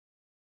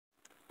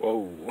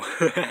Whoa.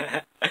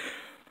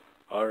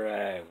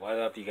 Alright, what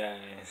up, you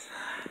guys?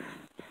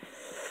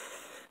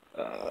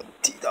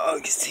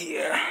 Dawg is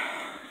here.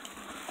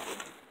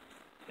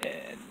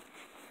 And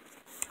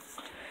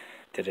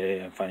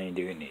today I'm finally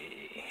doing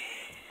a.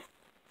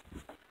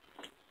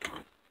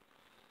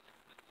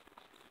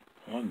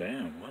 Oh,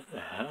 damn, what the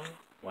hell?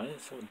 Why is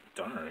it so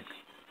dark?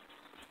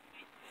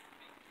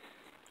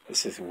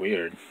 This is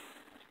weird.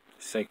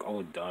 It's like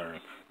all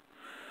dark.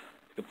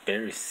 You can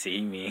barely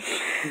see me.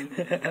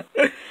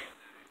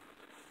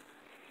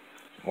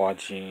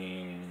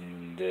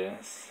 Watching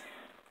this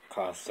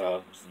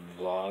Costa's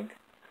vlog.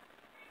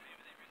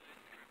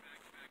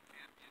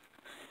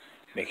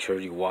 Make sure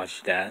you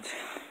watch that,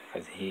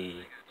 because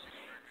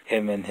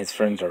him and his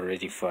friends are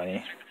really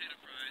funny.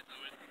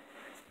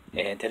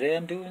 And today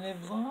I'm doing a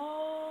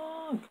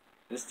vlog.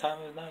 This time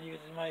I'm not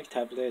using my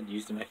tablet,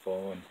 using my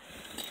phone.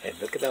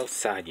 And look at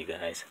outside, you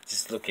guys.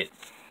 Just look at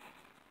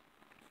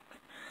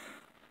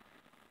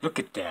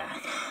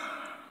that.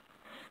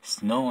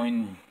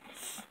 Snowing.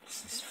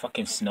 It's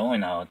fucking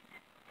snowing out.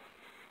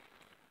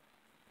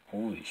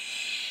 Holy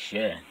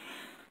shit.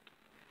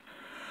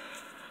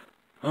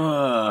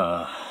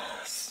 I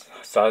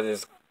saw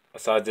this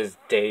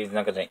day is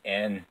not gonna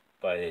end,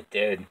 but it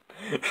did.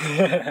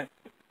 I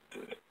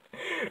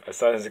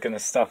thought it was gonna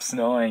stop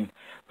snowing,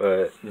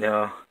 but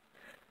no.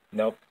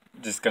 Nope.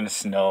 Just gonna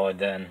snow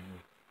again.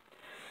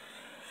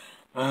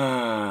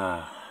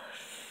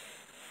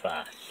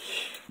 Fuck.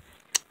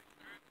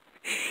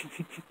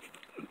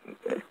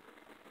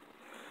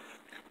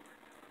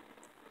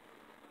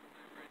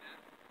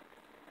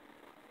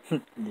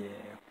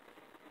 Yeah.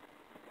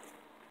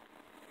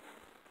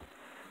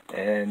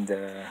 And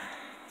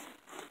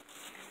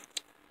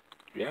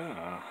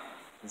yeah,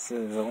 this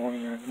is all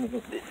I'm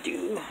gonna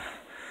do.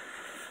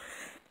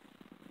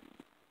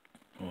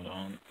 Hold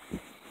on.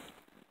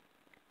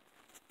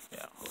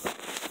 Yeah, hold on a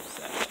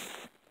second.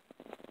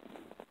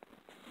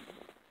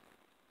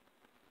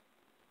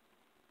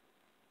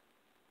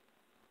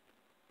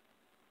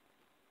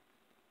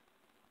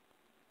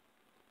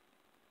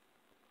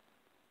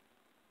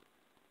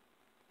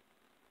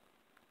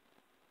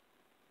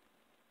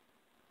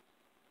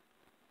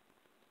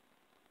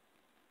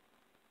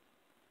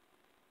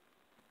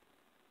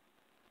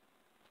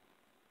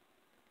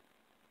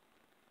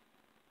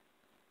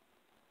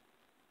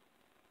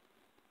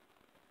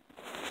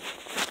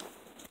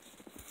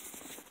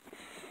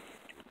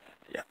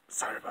 Yeah,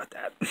 sorry about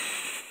that.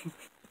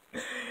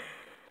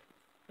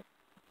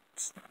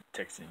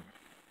 Texting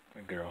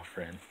my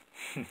girlfriend.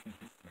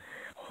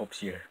 hope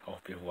you're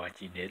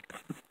watching it.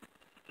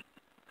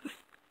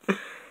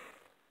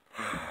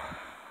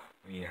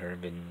 Me and her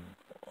been,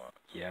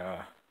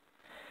 yeah.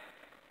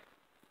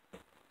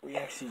 We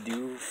actually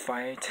do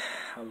fight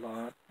a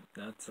lot.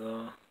 That's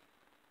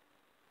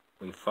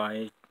we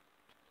fight,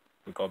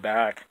 we go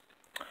back,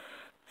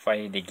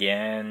 fight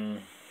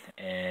again,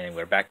 and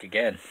we're back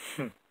again.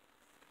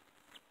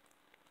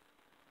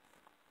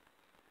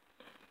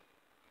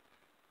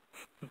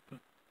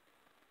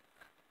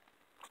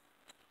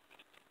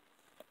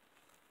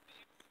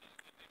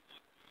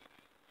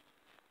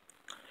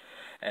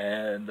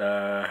 And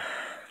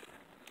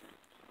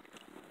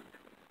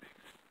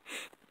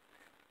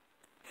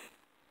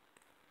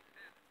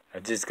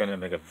I'm just gonna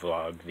make a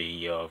vlog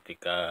video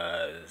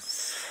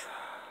because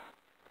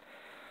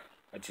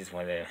I just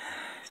wanted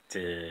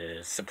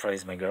to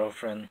surprise my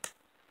girlfriend.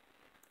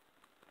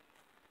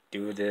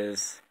 Do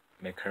this,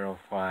 make her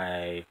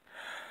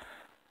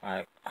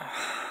like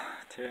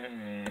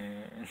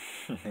Taryn,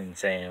 and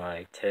saying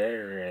like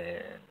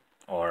Taryn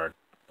or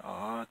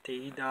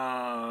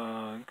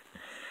T-Dawg,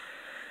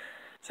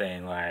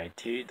 saying like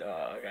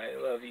T-Dawg, I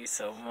love you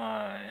so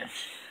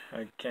much.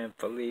 I can't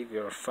believe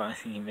you're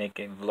finally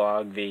making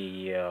vlog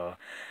video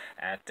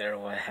after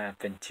what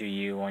happened to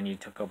you when you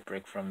took a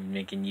break from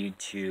making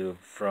YouTube,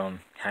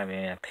 from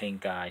having a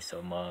pink eye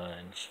so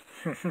much.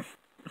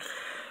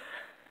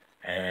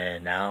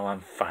 And now I'm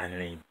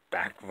finally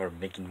back for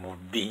making more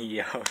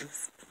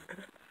videos.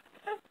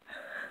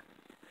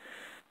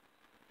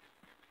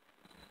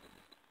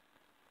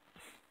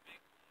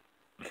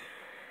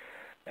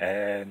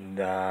 and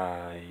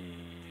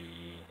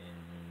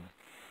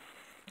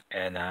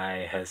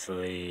I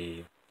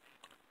hastily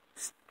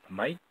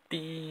might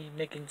be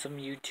making some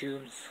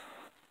YouTube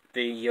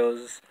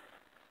videos,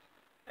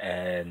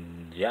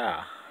 and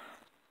yeah,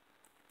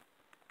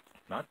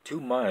 not too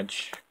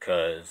much,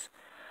 cause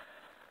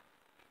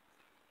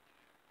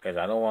I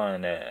don't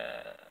want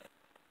to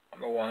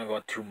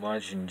go too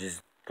much and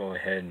just go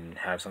ahead and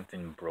have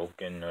something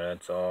broken.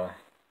 That's all.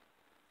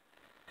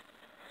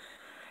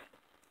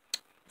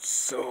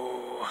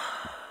 So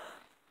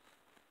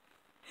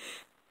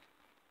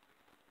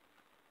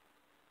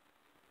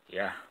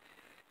yeah,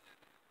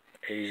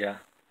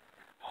 Asia,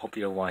 I hope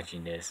you're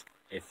watching this.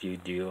 If you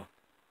do,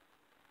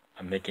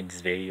 I'm making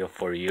this video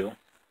for you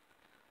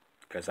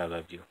because I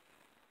love you.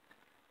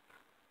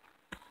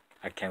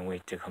 I can't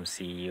wait to come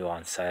see you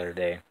on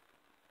Saturday.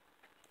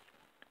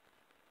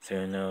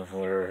 Soon enough,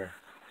 we're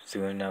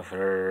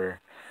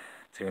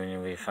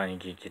Soon we finally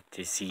get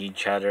to see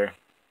each other.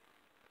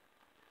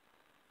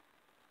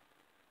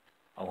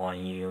 I want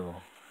you.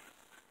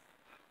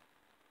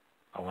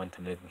 I want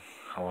to make.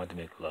 I want to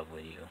make love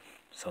with you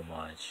so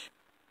much.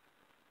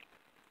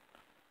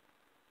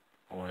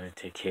 I want to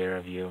take care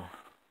of you.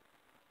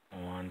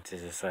 I want to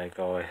just like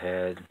go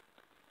ahead,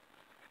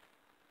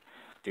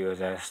 do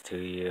this to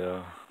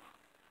you,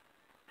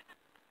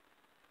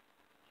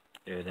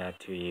 do that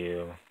to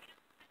you,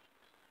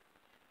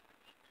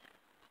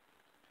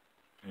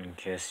 and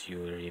kiss you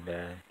really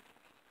bad.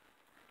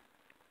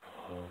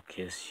 Oh,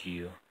 kiss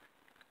you,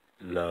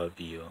 love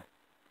you.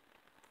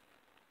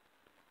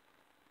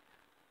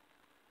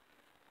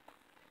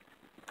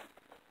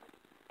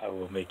 I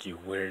will make you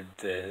wear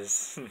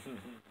this.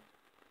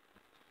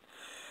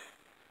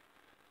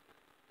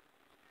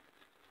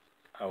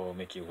 I will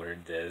make you wear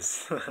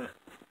this.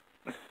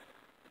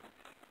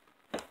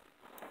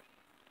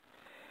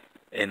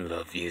 And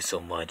love you so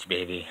much,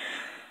 baby.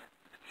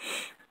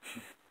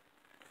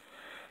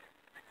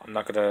 I'm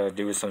not gonna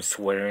do some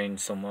swearing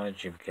so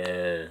much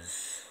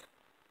because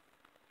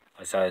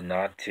I decided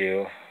not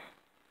to.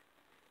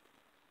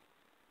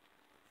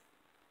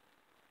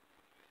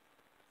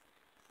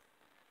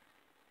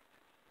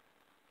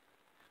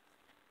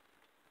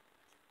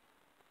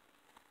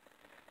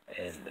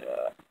 And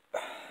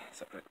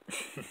sorry.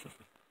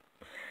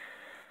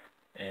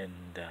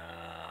 And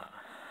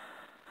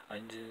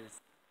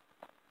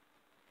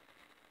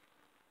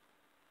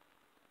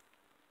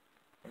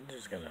I'm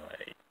just gonna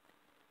like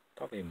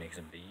probably make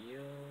some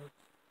videos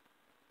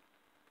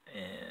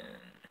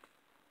and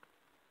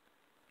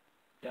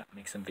yeah,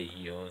 make some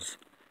videos.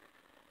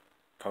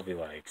 Probably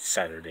like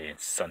Saturday and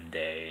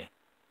Sunday,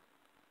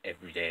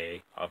 every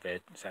day of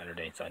it.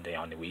 Saturday and Sunday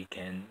on the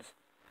weekends.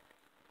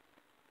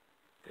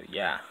 So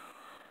yeah,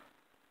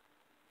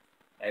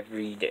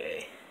 every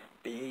day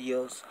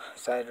videos.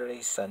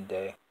 Saturday,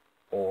 Sunday,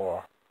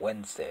 or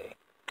Wednesday.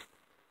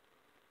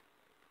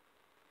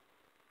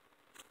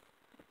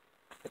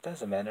 It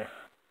doesn't matter.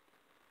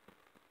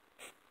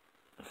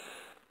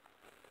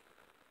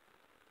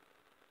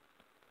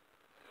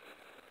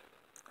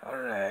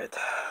 Alright,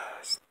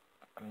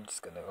 I'm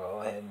just gonna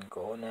go ahead and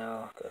go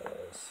now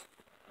because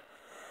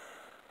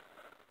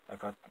I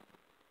got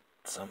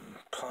some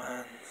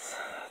plans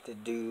to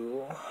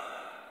do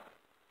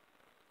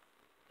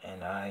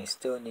and I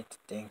still need to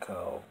think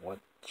of what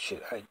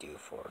should I do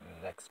for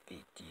the next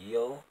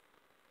video.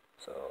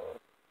 So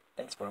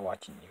thanks for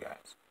watching, you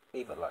guys.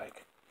 Leave a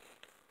like,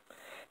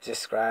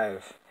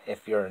 subscribe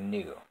if you're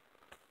new,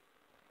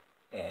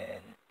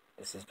 and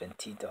this has been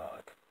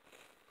Dawg.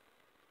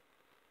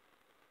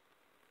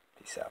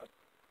 Peace out.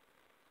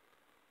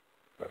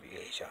 Love you,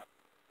 Asia.